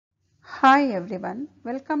Hi everyone,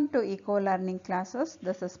 welcome to Eco Learning classes.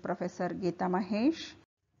 This is Professor Geeta Mahesh.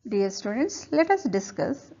 Dear students, let us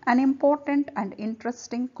discuss an important and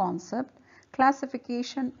interesting concept,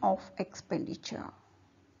 classification of expenditure.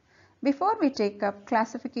 Before we take up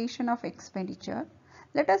classification of expenditure,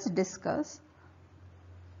 let us discuss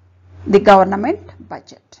the government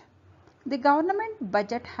budget. The government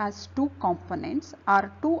budget has two components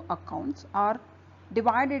or two accounts or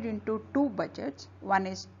divided into two budgets. One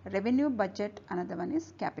is revenue budget, another one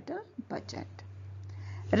is capital budget.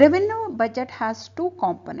 Revenue budget has two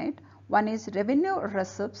components. One is revenue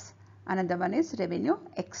receipts, another one is revenue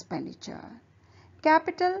expenditure.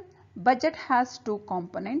 Capital budget has two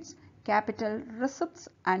components, capital receipts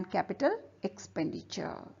and capital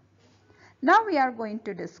expenditure. Now we are going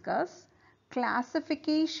to discuss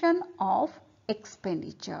classification of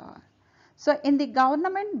expenditure. So in the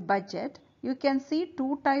government budget, you can see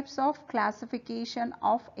two types of classification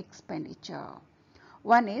of expenditure.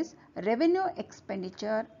 One is revenue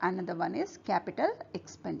expenditure, another one is capital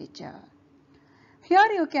expenditure.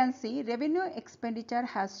 Here you can see revenue expenditure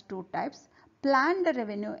has two types, planned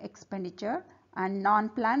revenue expenditure and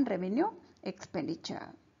non-planned revenue expenditure.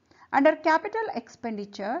 Under capital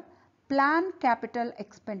expenditure, planned capital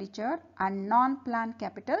expenditure and non-planned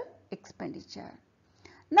capital expenditure.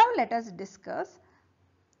 Now let us discuss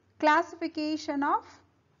classification of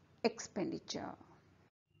expenditure.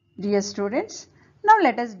 Dear students, now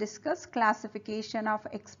let us discuss classification of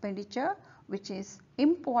expenditure, which is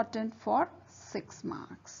important for 6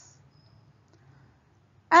 marks.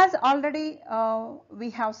 As already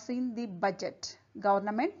we have seen the budget,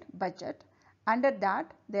 government budget. Under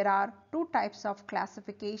that there are two types of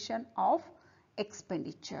classification of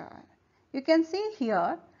expenditure. You can see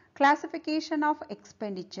here classification of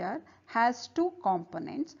expenditure has two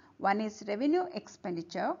components. One is revenue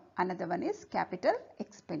expenditure, another one is capital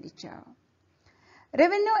expenditure.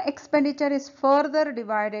 Revenue expenditure is further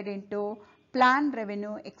divided into planned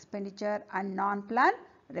revenue expenditure and non-planned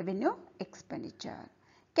revenue expenditure.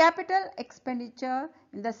 Capital expenditure,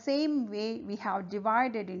 in the same way we have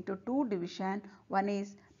divided into two divisions. One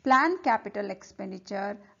is planned capital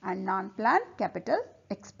expenditure and non-planned capital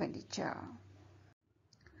expenditure.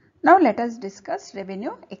 Now let us discuss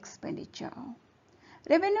revenue expenditure.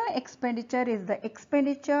 Revenue expenditure is the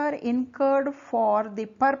expenditure incurred for the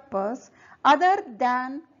purpose other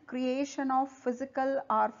than creation of physical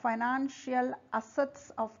or financial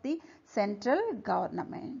assets of the central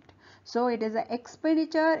government. So it is an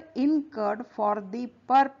expenditure incurred for the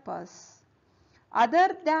purpose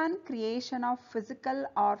other than creation of physical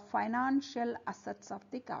or financial assets of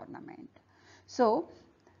the government. So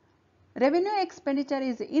revenue expenditure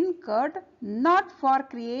is incurred not for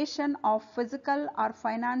creation of physical or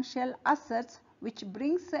financial assets which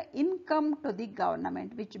brings income to the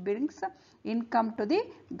government,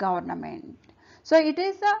 So it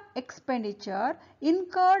is an expenditure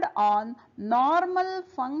incurred on normal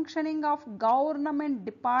functioning of government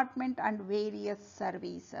department and various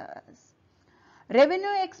services.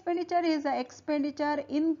 Revenue expenditure is an expenditure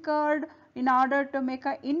incurred in order to make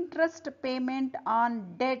an interest payment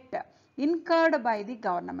on debt incurred by the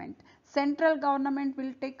government. Central government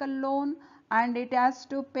will take a loan and it has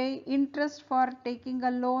to pay interest for taking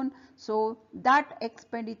a loan. So that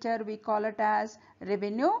expenditure we call it as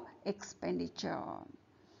revenue expenditure.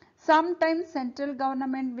 Sometimes central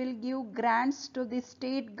government will give grants to the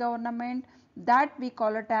state government, that we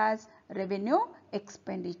call it as revenue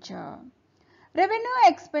expenditure. Revenue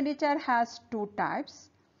expenditure has two types.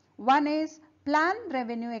 One is planned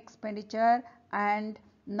revenue expenditure and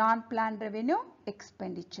non-planned revenue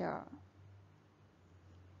expenditure.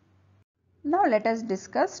 Now let us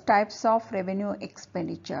discuss types of revenue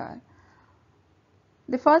expenditure.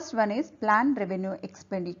 The first one is planned revenue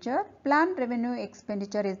expenditure. Planned revenue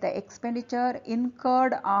expenditure is the expenditure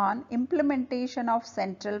incurred on implementation of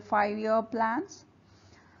central 5-year plans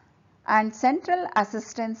and central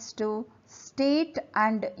assistance to state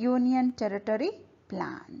and union territory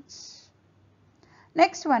plans.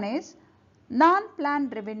 Next one is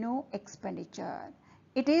non-planned revenue expenditure.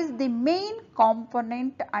 It is the main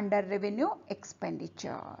component under revenue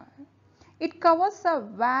expenditure. It covers a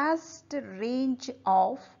vast range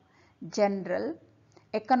of general,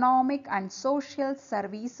 economic and social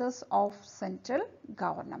services of central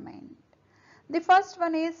government. The first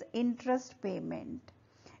one is interest payment.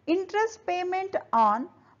 Interest payment on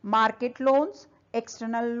market loans,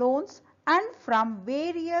 external loans and from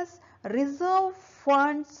various reserve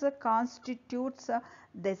funds constitutes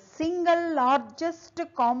the single largest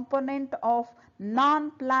component of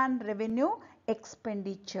non-planned revenue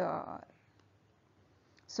expenditure.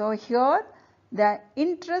 So here the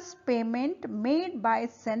interest payment made by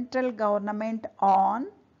central government on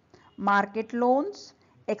market loans,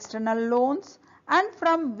 external loans and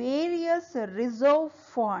from various reserve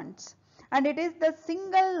funds, and it is the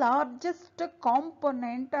single largest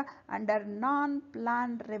component under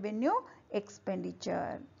non-planned revenue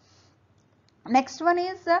expenditure. Next one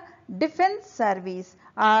is defense service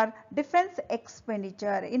or defense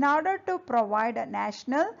expenditure. In order to provide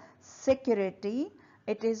national security,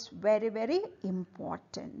 it is very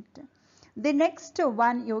important. The next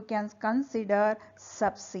one you can consider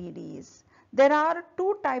subsidies. There are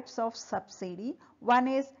two types of subsidy. One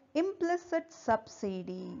is implicit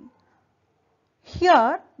subsidy.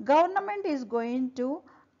 Here government is going to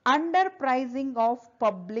underpricing of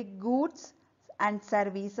public goods and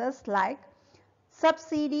services like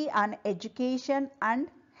subsidy on education and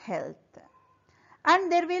health.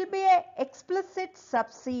 And there will be an explicit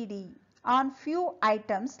subsidy on few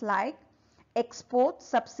items like export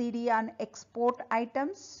subsidy on export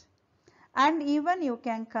items, and even you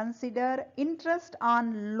can consider interest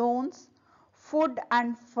on loans, food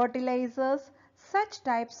and fertilizers. Such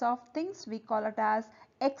types of things we call it as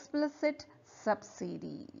explicit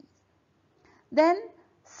subsidy. Then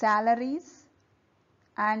salaries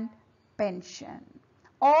and pension.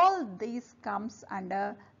 All these comes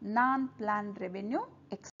under non-planned revenue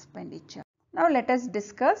expenditure. Now let us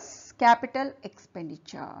discuss capital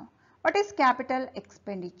expenditure. What is capital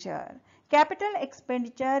expenditure? Capital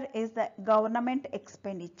expenditure is the government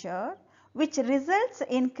expenditure which results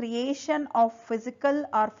in creation of physical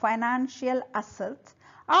or financial assets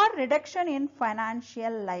or reduction in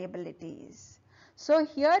financial liabilities. So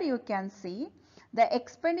here you can see the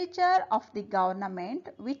expenditure of the government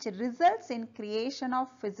which results in creation of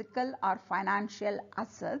physical or financial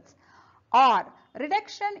assets or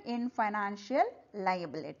reduction in financial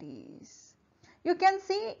liabilities. You can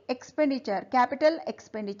see expenditure, capital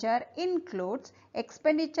expenditure includes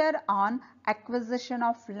expenditure on acquisition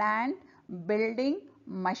of land, building,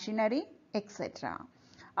 machinery, etc.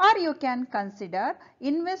 Or you can consider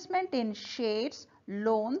investment in shares,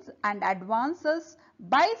 loans and advances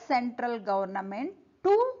by central government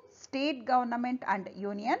to state government and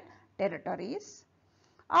union territories,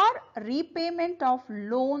 or repayment of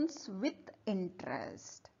loans with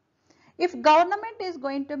interest. If government is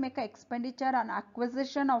going to make an expenditure on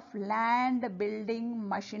acquisition of land, building,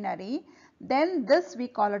 machinery, then this we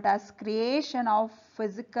call it as creation of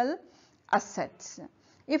physical assets.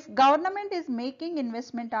 If government is making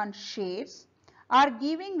investment on shares or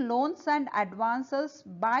giving loans and advances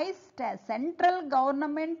by central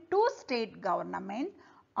government to state government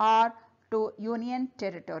or to union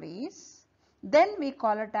territories, then we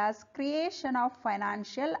call it as creation of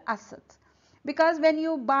financial assets. Because when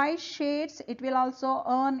you buy shares, it will also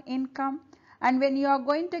earn income, and when you are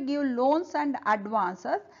going to give loans and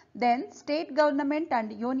advances, then state government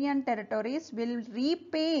and union territories will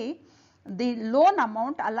repay the loan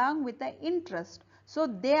amount along with the interest. So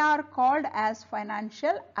they are called as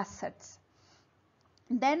financial assets.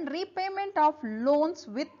 Then repayment of loans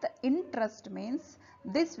with interest means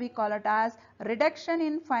this we call it as reduction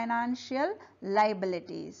in financial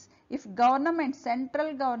liabilities. If government,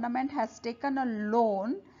 central government has taken a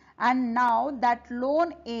loan and now that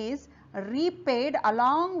loan is repaid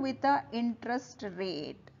along with the interest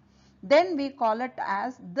rate, then we call it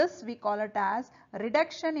as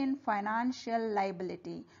reduction in financial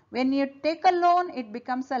liability. When you take a loan, it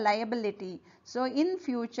becomes a liability. So in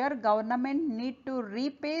future government need to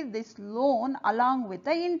repay this loan along with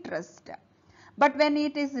the interest. But when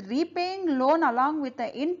it is repaying loan along with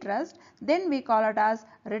the interest, then we call it as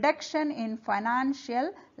reduction in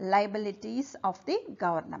financial liabilities of the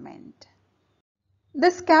government.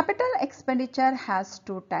 This capital expenditure has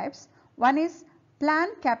two types. One is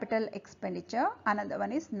planned capital expenditure, another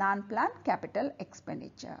one is non-planned capital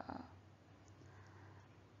expenditure.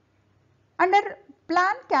 Under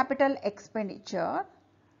planned capital expenditure,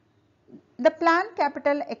 the planned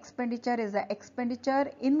capital expenditure is an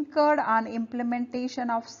expenditure incurred on implementation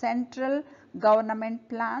of central government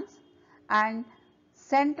plans and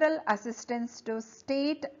central assistance to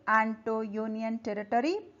state and to union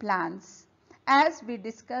territory plans, as we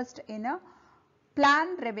discussed in a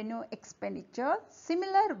planned revenue expenditure.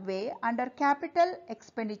 Similar way, under capital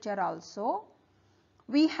expenditure also,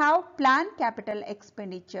 we have planned capital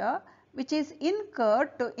expenditure which is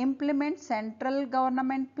incurred to implement central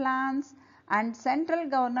government plans and central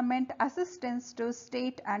government assistance to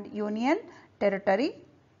state and union territory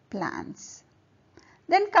plans.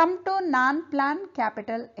 Then come to non-planned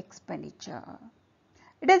capital expenditure.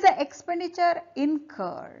 It is an expenditure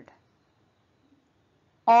incurred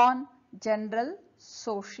on general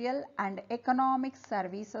social and economic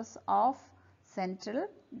services of central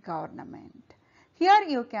government. Here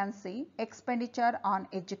you can see expenditure on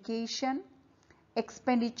education,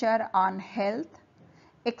 expenditure on health,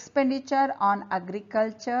 expenditure on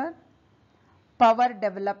agriculture, power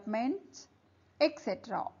development,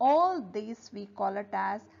 etc. All these we call it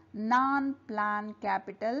as non-planned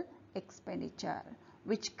capital expenditure,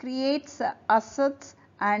 which creates assets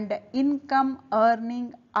and income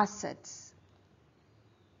earning assets.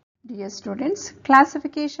 Dear students,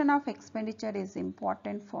 classification of expenditure is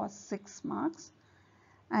important for 6 marks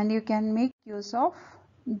and you can make use of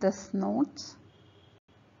this notes.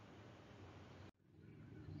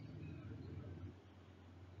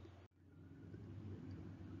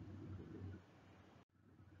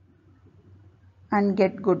 And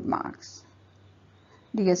get good marks.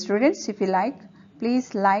 Dear students, if you like,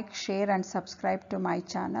 please like, share and subscribe to my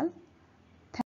channel.